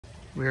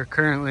We are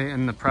currently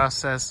in the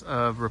process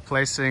of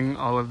replacing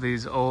all of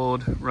these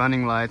old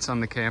running lights on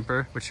the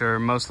camper, which are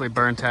mostly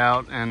burnt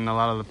out and a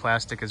lot of the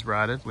plastic is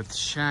rotted, with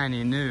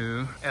shiny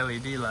new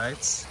LED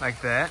lights like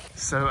that.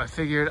 So I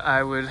figured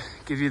I would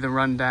give you the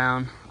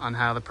rundown on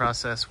how the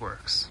process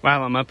works.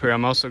 While I'm up here,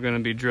 I'm also going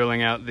to be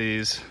drilling out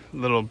these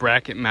little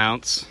bracket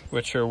mounts,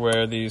 which are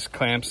where these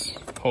clamps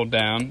hold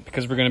down,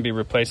 because we're going to be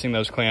replacing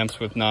those clamps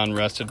with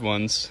non-rusted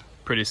ones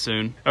pretty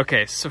soon.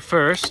 Okay, so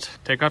first,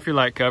 take off your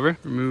light cover,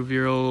 remove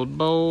your old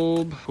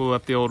bulb, pull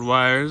up the old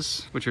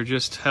wires, which are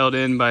just held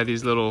in by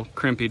these little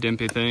crimpy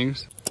dimpy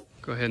things.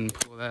 Go ahead and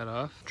pull that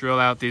off. Drill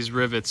out these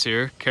rivets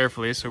here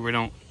carefully so we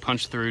don't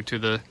punch through to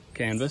the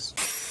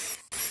canvas.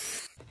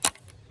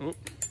 Oh,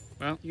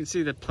 well, you can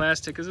see the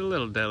plastic is a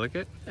little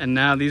delicate. And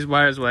now these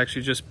wires will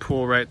actually just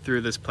pull right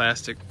through this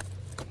plastic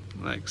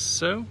like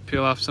so.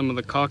 Peel off some of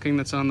the caulking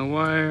that's on the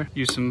wire.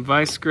 Use some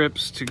vice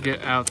grips to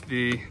get out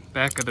the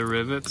back of the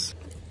rivets.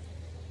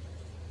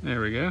 There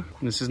we go.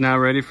 This is now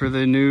ready for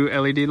the new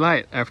LED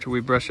light after we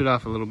brush it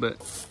off a little bit.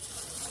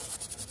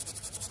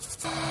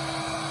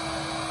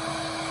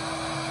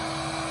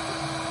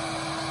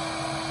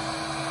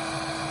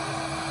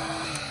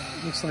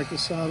 Looks like the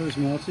solder's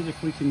melted.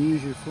 If we can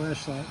use your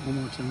flashlight one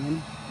more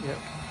time.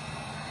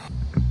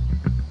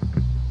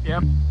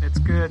 Yep, it's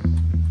good.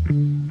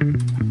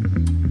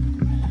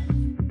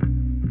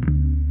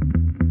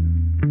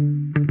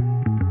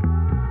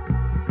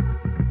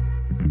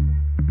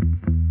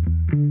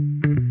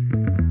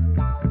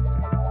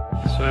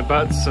 So I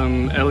bought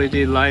some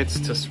LED lights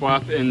to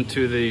swap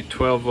into the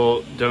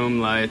 12-volt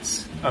dome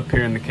lights up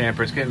here in the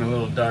camper. It's getting a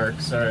little dark,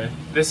 sorry.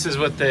 This is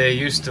what they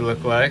used to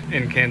look like,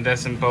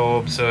 incandescent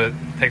bulb, so it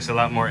takes a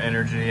lot more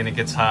energy and it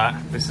gets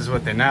hot. This is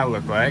what they now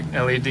look like.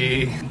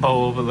 LED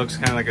bulb, it looks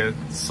kind of like a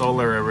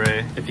solar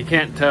array. If you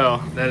can't tell,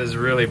 that is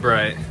really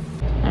bright.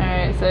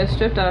 Alright, so I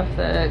stripped off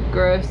the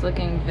gross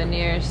looking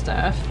veneer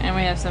stuff, and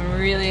we have some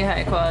really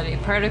high quality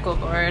particle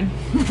board.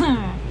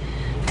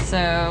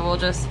 So we'll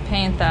just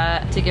paint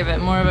that to give it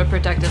more of a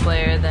protective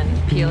layer than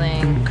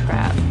peeling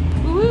crap.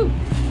 Woo-hoo!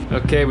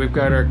 Okay, we've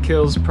got our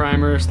Kills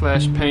primer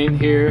slash paint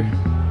here.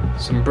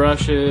 Some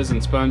brushes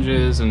and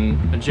sponges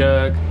and a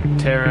jug.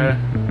 Tara.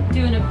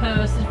 Doing a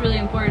post is really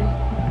important.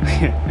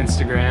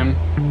 Instagram.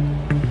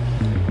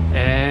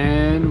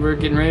 And we're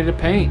getting ready to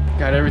paint.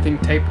 Got everything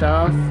taped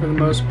off for the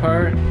most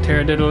part.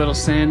 Tara did a little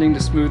sanding to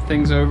smooth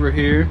things over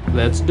here.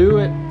 Let's do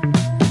it.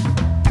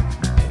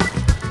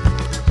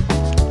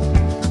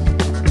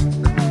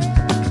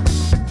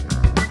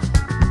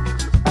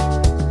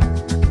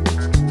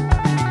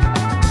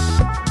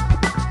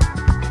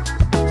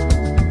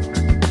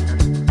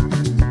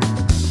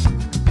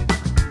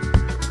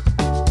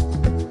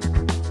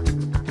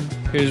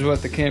 Here's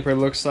what the camper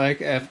looks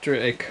like after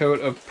a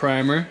coat of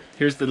primer.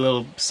 Here's the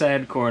little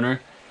sad corner.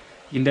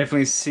 You can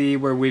definitely see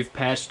where we've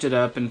patched it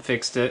up and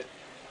fixed it,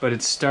 but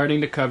it's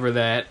starting to cover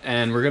that,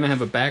 and we're gonna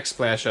have a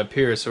backsplash up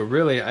here, so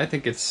really I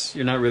think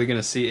you're not really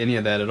gonna see any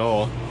of that at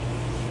all.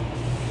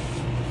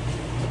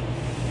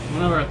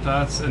 One of our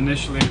thoughts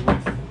initially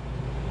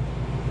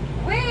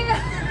with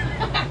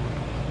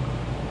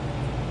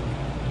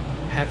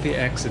happy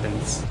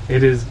accidents.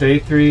 It is day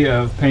 3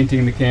 of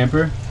painting the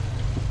camper.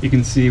 You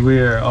can see we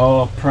are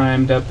all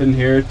primed up in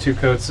here, 2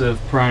 coats of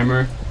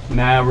primer.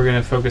 Now we're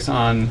going to focus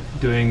on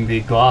doing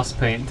the gloss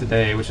paint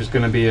today, which is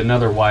going to be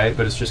another white,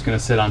 but it's just going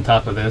to sit on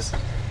top of this.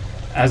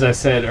 As I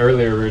said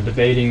earlier, we're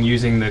debating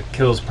using the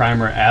Kills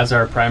primer as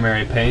our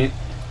primary paint,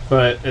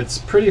 but it's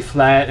pretty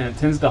flat and it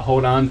tends to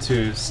hold on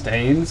to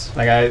stains.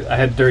 Like I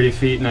had dirty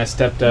feet and I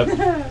stepped up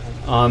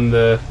on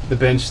the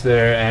bench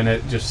there and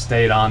it just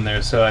stayed on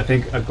there. So I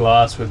think a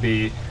gloss would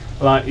be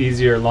a lot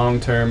easier long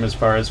term as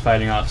far as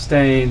fighting off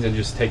stains and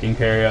just taking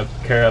care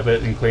of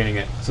it and cleaning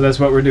it. So that's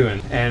what we're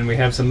doing. And we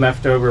have some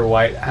leftover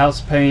white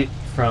house paint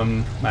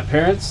from my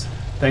parents,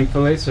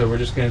 thankfully, so we're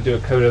just going to do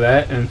a coat of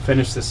that and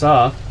finish this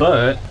off.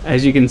 But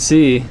as you can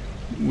see,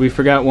 we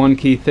forgot one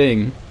key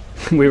thing.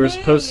 We were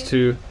supposed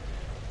to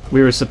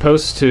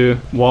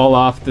wall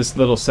off this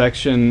little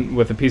section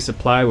with a piece of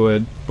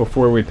plywood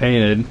before we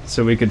painted,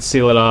 so we could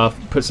seal it off,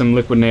 put some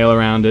liquid nail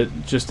around it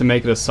just to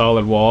make it a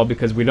solid wall,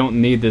 because we don't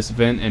need this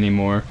vent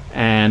anymore.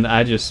 And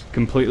I just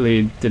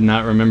completely did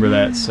not remember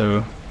that,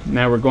 so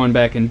now we're going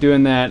back and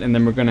doing that, and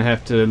then we're going to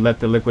have to let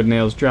the liquid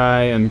nails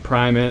dry and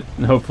prime it,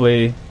 and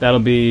hopefully that'll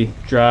be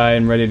dry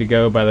and ready to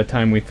go by the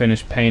time we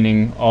finish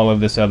painting all of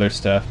this other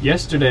stuff.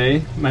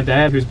 Yesterday, my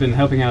dad, who's been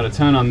helping out a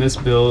ton on this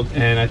build,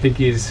 and I think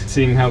he's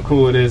seeing how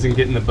cool it is and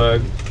getting the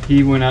bug,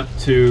 he went up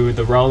to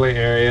the Raleigh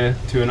area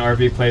to an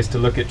RV place to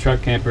look at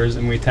truck campers,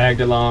 and we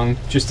tagged along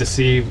just to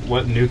see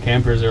what new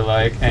campers are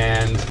like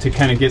and to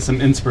kind of get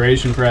some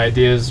inspiration for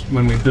ideas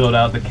when we build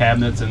out the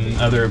cabinets and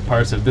other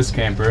parts of this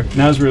camper. And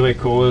that was really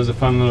cool. It was a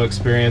fun little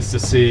experience to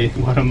see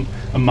what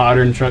a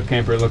modern truck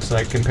camper looks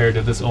like compared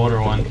to this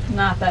older one.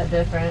 Not that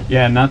different.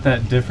 Yeah, not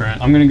that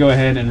different. I'm gonna go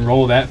ahead and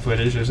roll that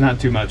footage. There's not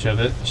too much of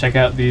it. Check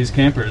out these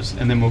campers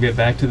and then we'll get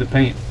back to the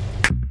paint.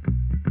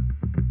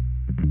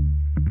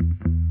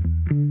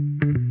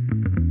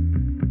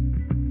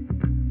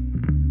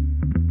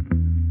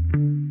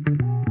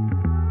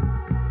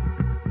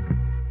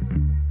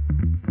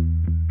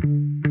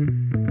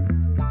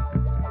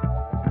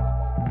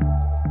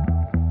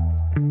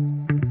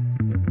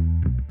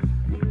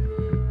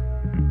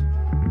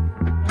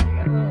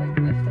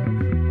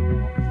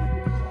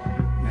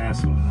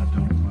 That's what I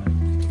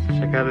don't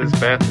like. Check out this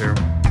bathroom.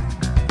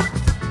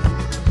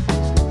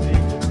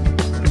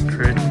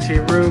 Pretty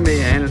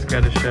roomy, and it's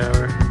got a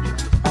shower.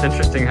 It's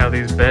interesting how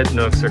these bed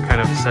nooks are kind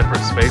of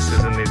separate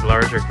spaces in these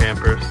larger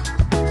campers.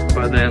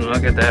 But then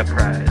look at that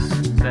price.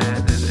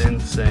 That is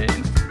insane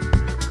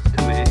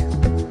to me.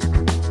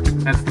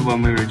 That's the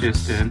one we were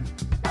just in.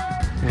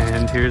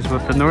 And here's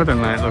what the Northern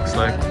Light looks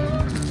like.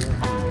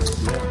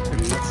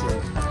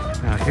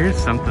 Now here's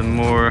something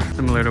more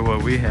similar to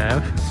what we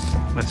have.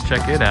 Let's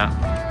check it out.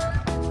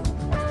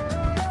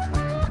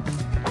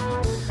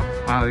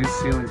 Wow, these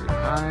ceilings are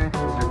high.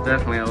 They're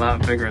definitely a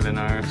lot bigger than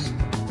ours.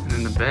 And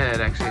then the bed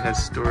actually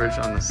has storage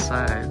on the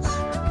sides.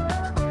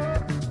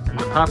 And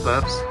the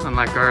pop-ups,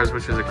 unlike ours,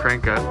 which is a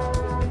crank-up,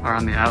 are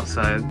on the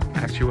outside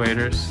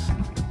actuators.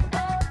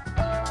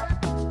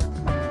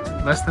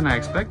 Less than I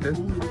expected.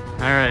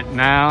 All right,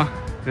 now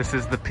this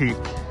is the peak,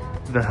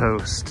 the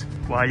host.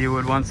 Why you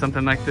would want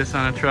something like this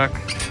on a truck,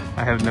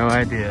 I have no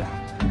idea.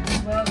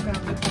 Welcome.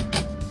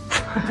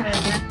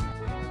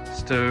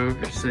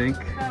 Stove, your sink.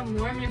 Come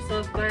warm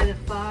yourself by the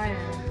fire.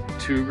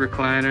 2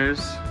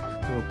 recliners,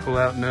 little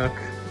pull-out nook,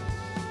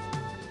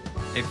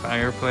 a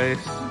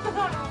fireplace,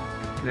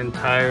 an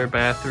entire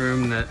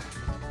bathroom that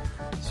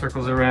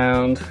circles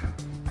around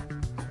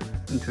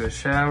into a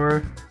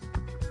shower,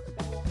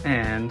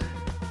 and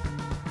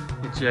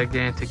a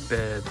gigantic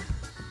bed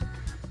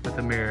with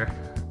a mirror.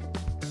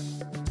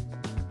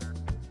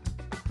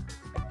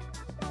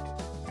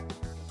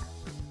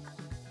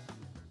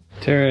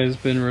 Tara has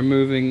been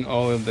removing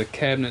all of the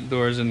cabinet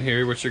doors in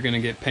here, which are going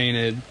to get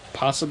painted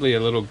possibly a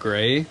little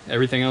gray.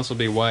 Everything else will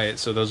be white,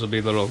 so those will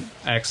be little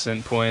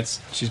accent points.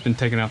 She's been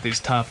taking out these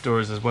top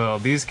doors as well.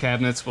 These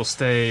cabinets will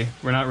stay.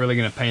 We're not really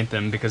going to paint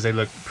them because they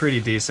look pretty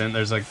decent.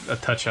 There's like a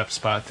touch-up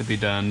spot to be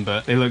done,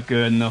 but they look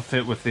good and they'll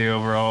fit with the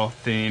overall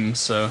theme,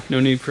 so no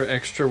need for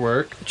extra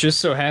work.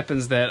 Just so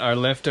happens that our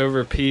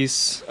leftover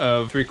piece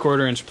of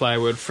 3/4 inch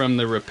plywood from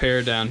the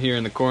repair down here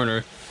in the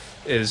corner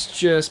is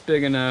just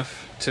big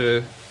enough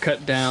to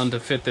cut down to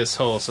fit this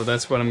hole, so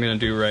that's what I'm going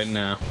to do right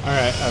now. All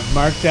right, I've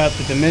marked out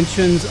the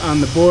dimensions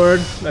on the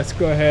board. Let's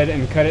go ahead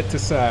and cut it to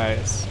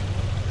size.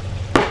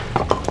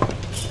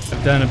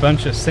 I've done a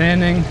bunch of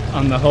sanding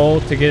on the hole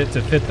to get it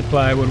to fit the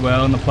plywood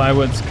well, and the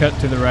plywood's cut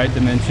to the right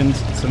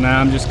dimensions. So now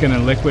I'm just going to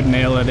liquid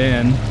nail it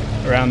in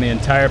around the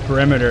entire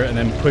perimeter and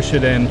then push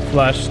it in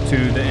flush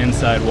to the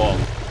inside wall.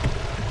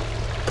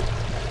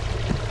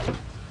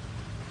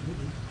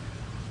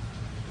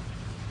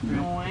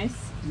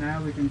 Nice.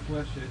 Now we can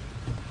flush it.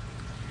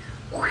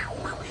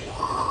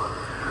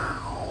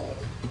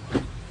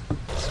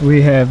 So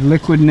we have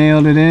liquid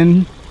nailed it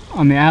in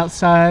on the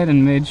outside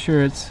and made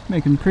sure it's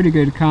making pretty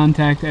good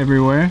contact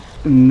everywhere.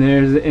 And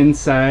there's the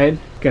inside.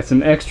 Got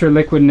some extra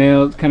liquid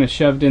nails kind of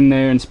shoved in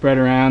there and spread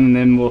around, and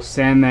then we'll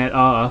sand that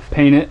off,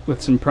 paint it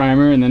with some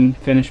primer, and then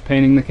finish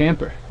painting the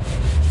camper.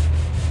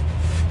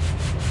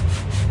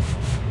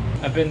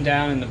 I've been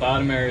down in the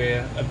bottom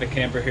area of the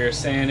camper here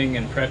sanding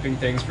and prepping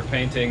things for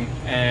painting,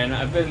 and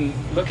I've been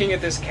looking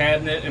at this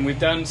cabinet, and we've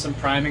done some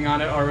priming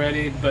on it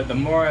already, but the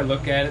more I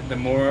look at it, the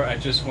more I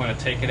just want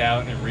to take it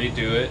out and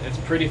redo it. It's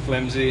pretty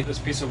flimsy. This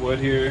piece of wood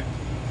here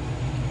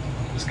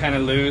is kind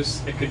of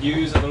loose. It could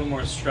use a little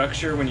more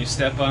structure when you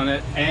step on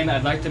it, and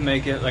I'd like to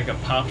make it like a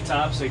pop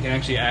top so you can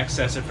actually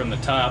access it from the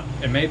top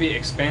and maybe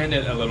expand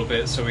it a little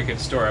bit so we could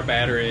store our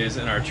batteries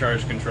and our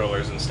charge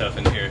controllers and stuff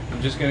in here.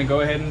 I'm just going to go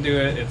ahead and do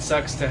it. It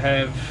sucks to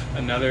have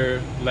another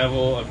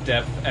level of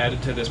depth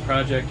added to this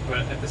project, but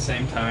at the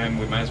same time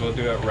we might as well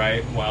do it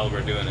right while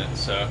we're doing it.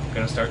 So I'm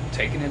going to start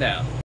taking it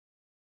out.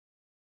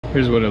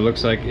 Here's what it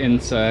looks like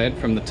inside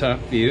from the top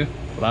view.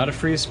 A lot of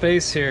free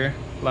space here.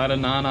 A lot of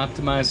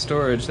non-optimized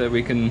storage that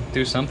we can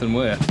do something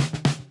with.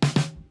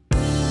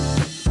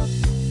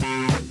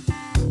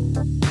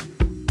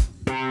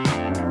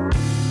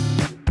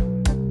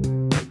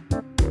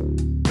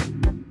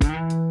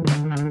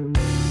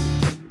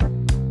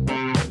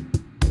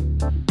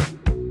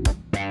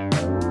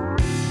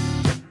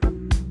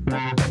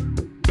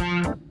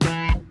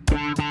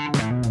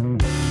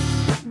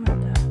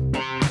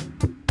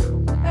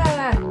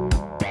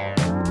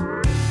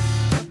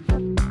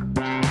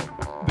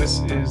 This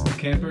is the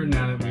camper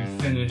now that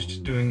we've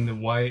finished doing the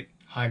white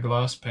high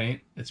gloss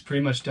paint. It's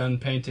pretty much done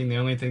painting. The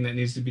only thing that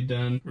needs to be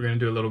done, we're going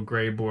to do a little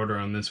gray border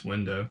on this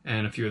window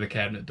and a few of the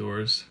cabinet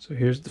doors. So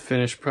here's the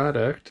finished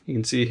product. You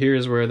can see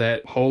here's where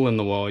that hole in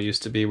the wall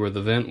used to be where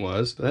the vent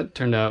was. That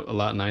turned out a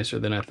lot nicer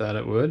than I thought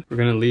it would. We're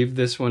going to leave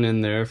this one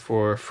in there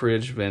for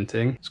fridge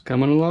venting. It's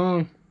coming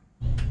along.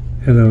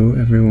 Hello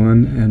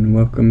everyone, and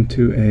welcome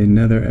to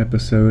another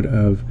episode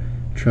of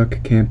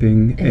Truck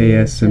Camping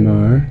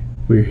ASMR.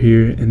 We're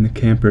here in the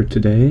camper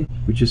today.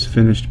 We just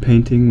finished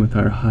painting with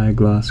our high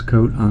gloss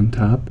coat on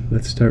top.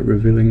 Let's start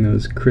revealing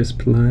those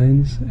crisp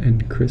lines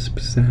and crisp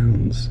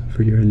sounds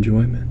for your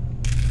enjoyment.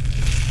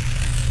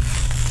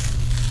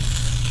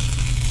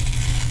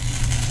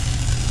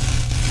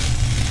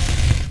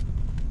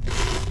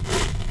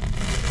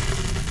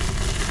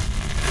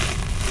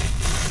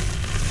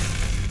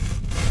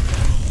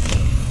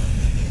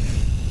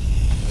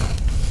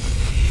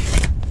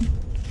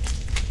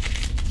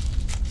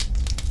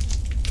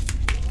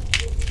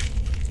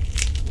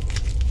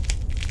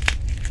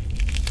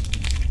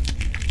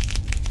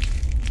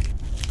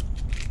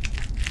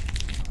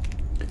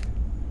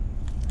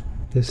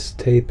 This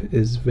tape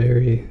is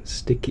very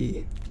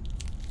sticky.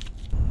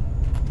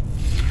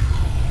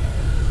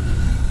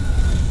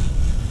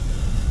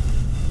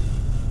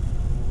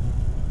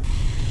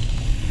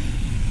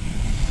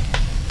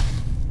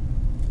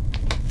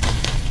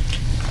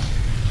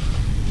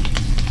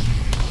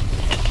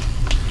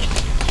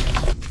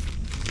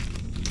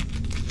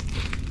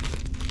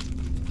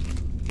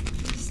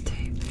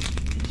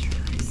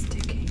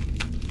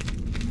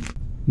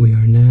 We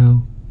are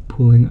now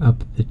pulling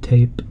up the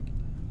tape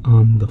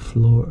on the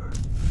floor.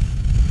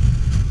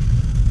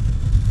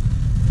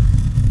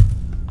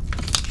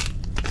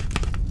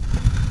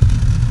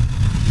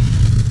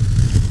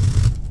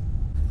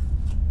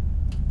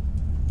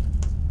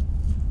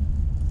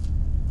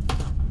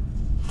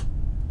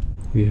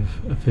 We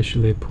have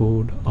officially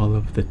pulled all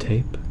of the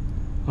tape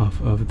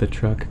off of the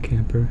truck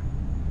camper,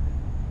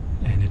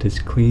 and it is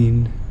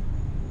clean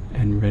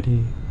and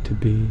ready to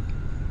be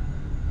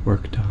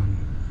worked on.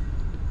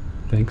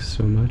 Thanks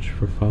so much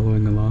for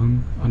following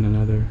along on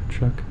another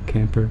Truck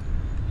Camper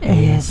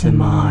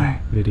ASMR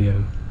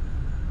video.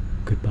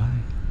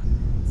 Goodbye.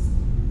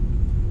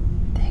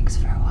 Thanks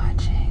for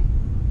watching.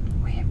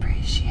 We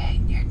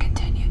appreciate your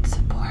continued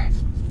support.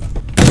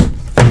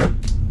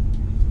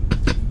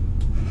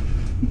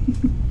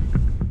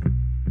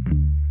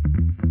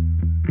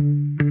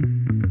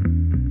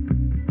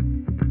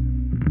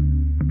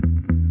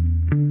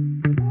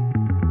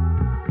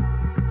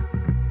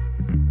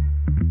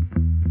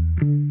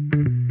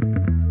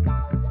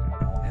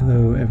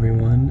 Hello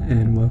everyone,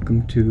 and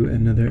welcome to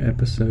another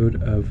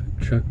episode of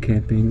Truck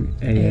Camping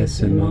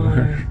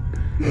ASMR.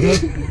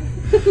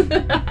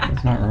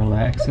 It's not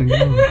relaxing.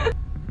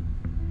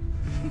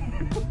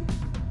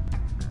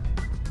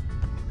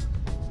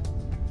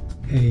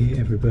 Hey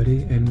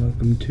everybody, and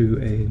welcome to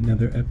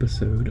another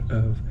episode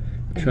of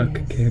Truck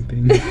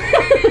Camping.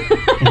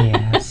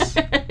 Yes.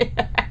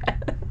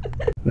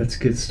 Let's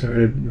get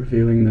started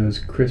revealing those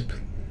crisp.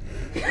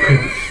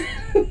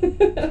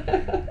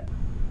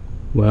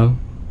 Well.